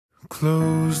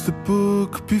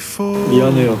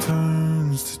미안해요.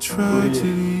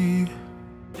 우리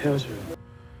헤어져요.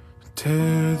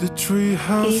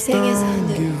 이 생에서는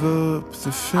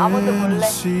아무도 몰래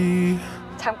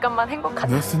잠깐만 행복하자.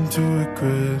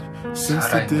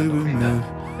 살아있는 겁니다.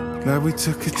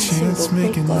 당신 못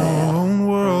볼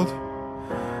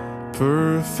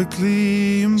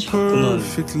거예요.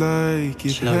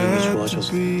 진하게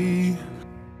좋아져서.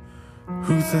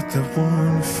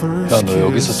 나 너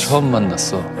여기서 처음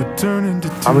만났어.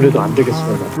 아무래도 안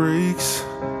되겠어요.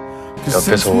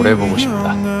 옆에서 오래 보고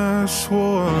싶다.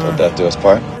 Let that do us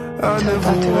part. Till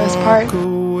death do us part.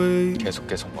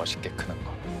 계속 멋있게 크는 거.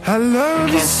 I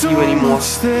can't see you anymore.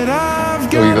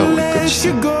 여기가 우리 끝이야.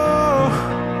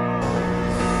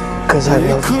 Cause I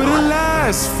love you.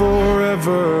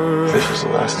 This was the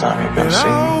last time you're gonna see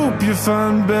me. What would you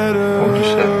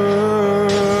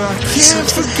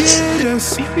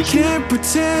say?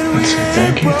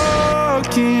 Thank you.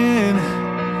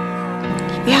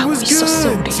 이해하고 있었어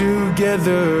우리.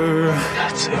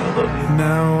 That's it, I love you.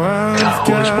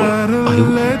 I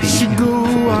would be here if it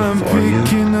wasn't for you.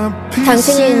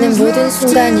 당신이 있는 모든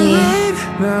순간이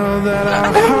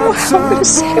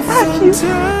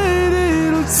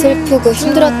슬프고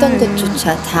힘들었던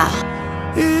것조차 다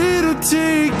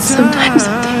Sometimes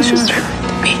things just hurt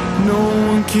me.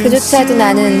 그조차도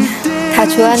나는 다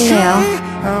좋았네요.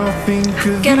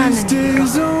 학교라는 이유로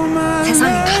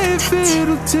세상이 가득 찼지.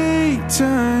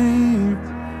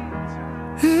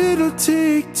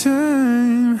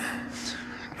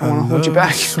 I wanna hold you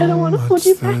back. I don't want to hold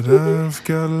you back with you.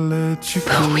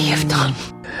 But we have done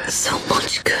so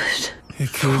much good.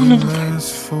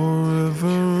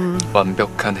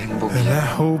 완벽한 행복이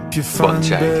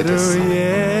뭔지 알게 됐어.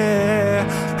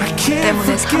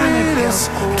 때문에 사랑을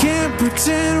배웠고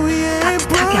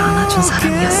따뜻하게 안아준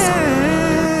사람이었어.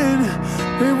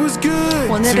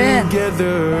 오늘은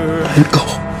Go.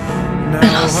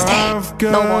 I'll stay.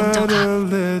 너 먼저 가.